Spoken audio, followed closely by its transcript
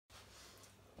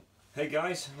Hey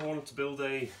guys, I wanted to build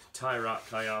a tie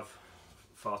rack. I have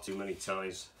far too many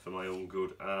ties for my own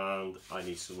good and I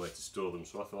need somewhere to store them,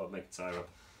 so I thought I'd make a tie rack.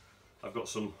 I've got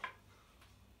some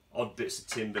odd bits of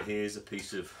timber. Here's a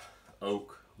piece of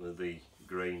oak where the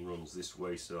grain runs this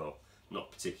way, so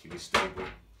not particularly stable.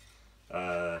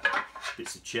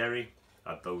 Bits of cherry,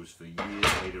 had those for years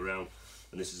laid around,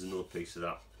 and this is another piece of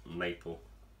that maple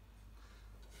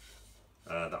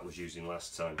that was using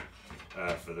last time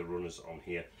for the runners on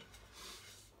here.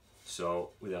 So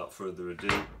without further ado,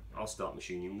 I'll start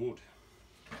machining wood.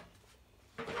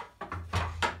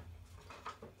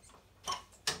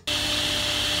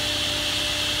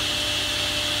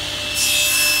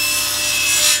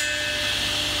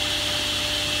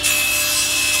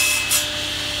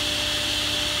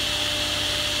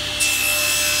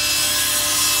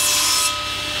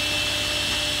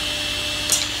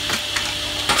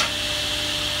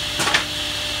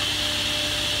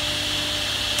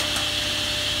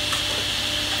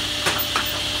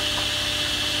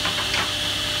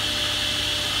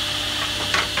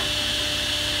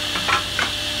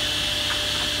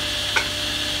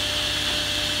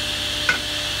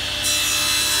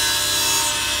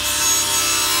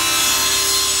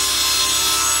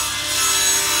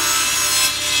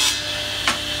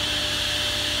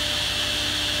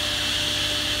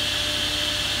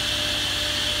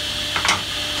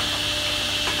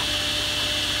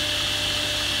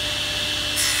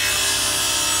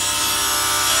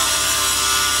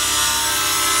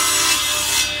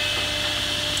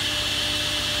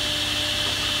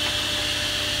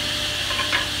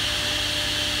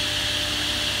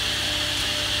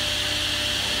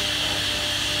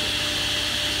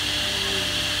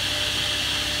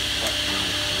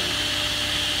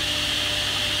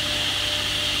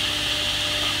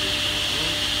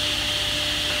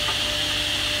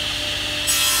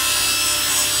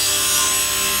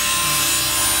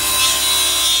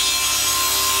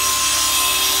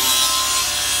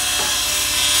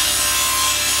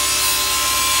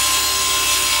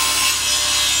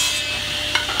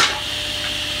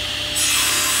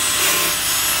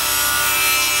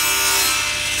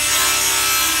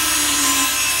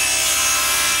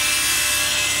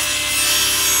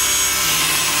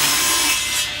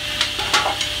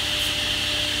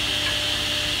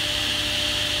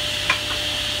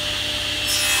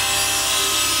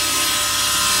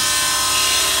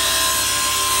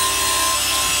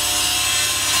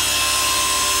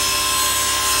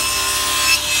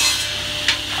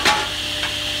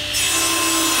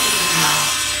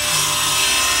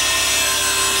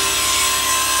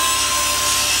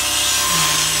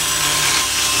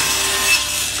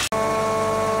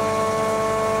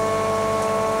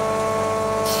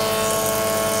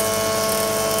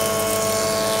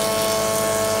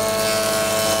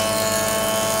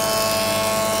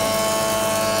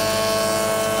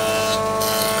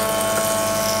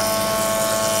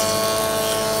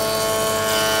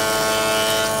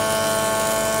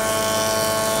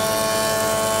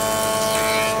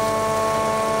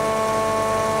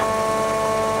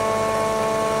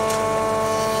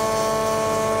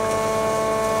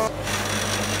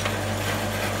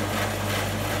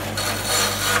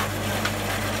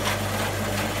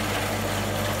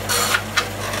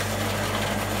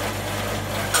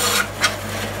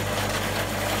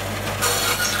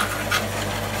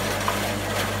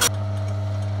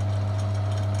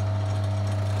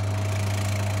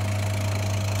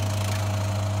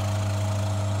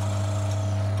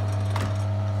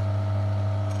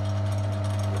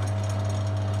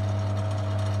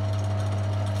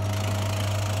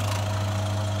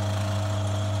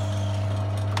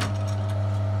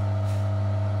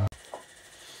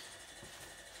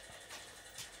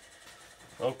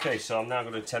 Okay, so I'm now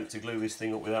going to attempt to glue this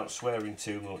thing up without swearing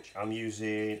too much. I'm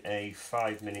using a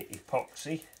 5-minute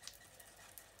epoxy.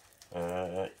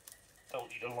 Don't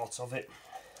need a lot of it,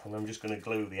 and I'm just going to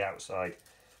glue the outside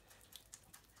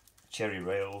cherry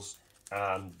rails,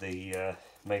 and the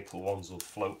maple ones will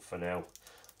float for now,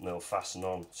 and they'll fasten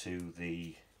on to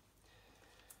the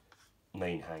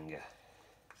main hanger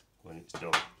when it's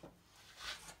done.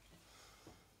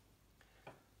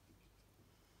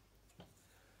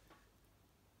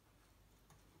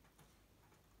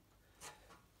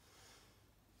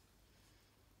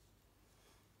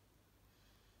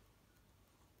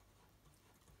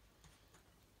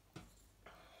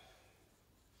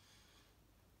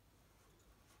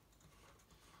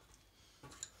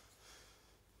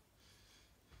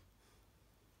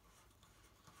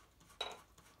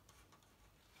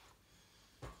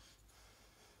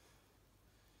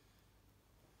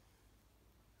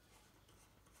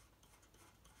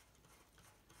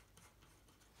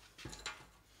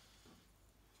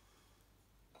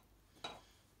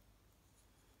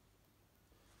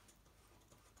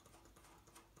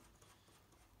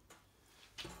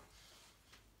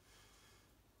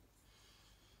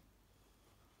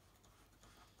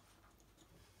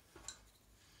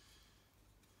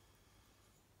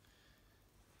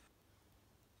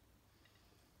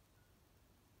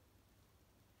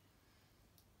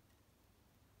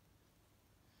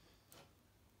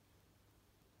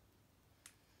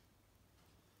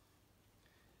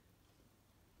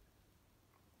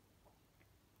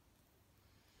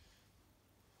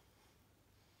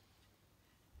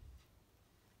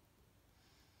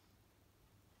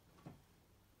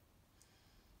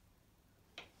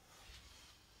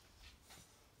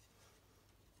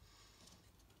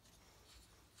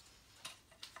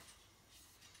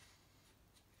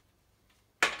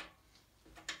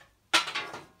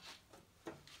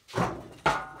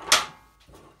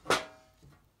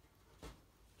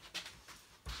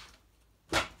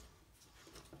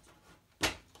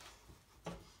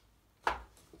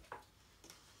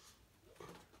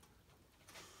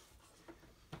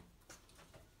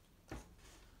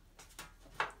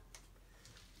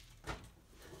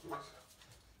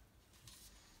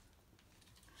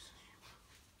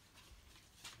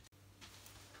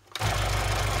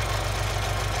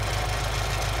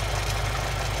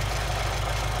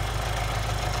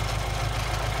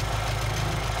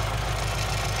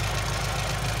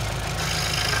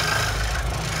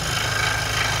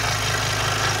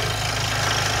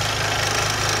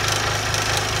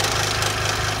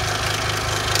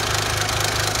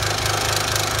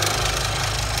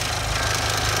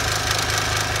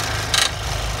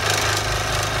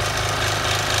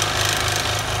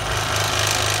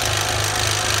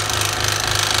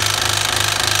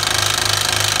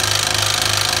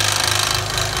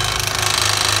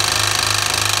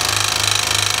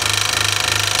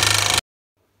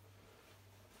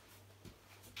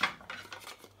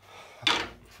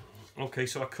 Okay,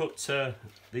 so I cut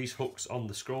these hooks on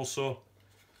the scroll saw,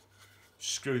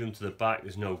 screw them to the back.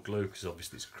 There's no glue because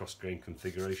obviously it's cross grain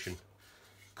configuration.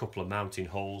 A couple of mounting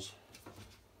holes,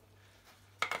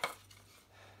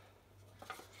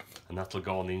 and that'll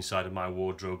go on the inside of my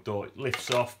wardrobe door. It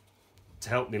lifts off to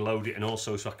help me load it, and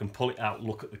also so I can pull it out and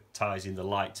look at the ties in the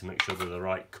light to make sure they're the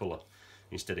right colour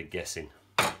instead of guessing.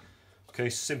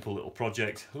 Okay, simple little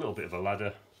project, a little bit of a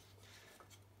ladder.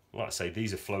 Like I say,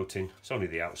 these are floating, it's only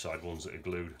the outside ones that are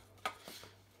glued.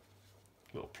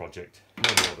 Little project, no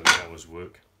more than an hour's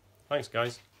work. Thanks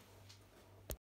guys.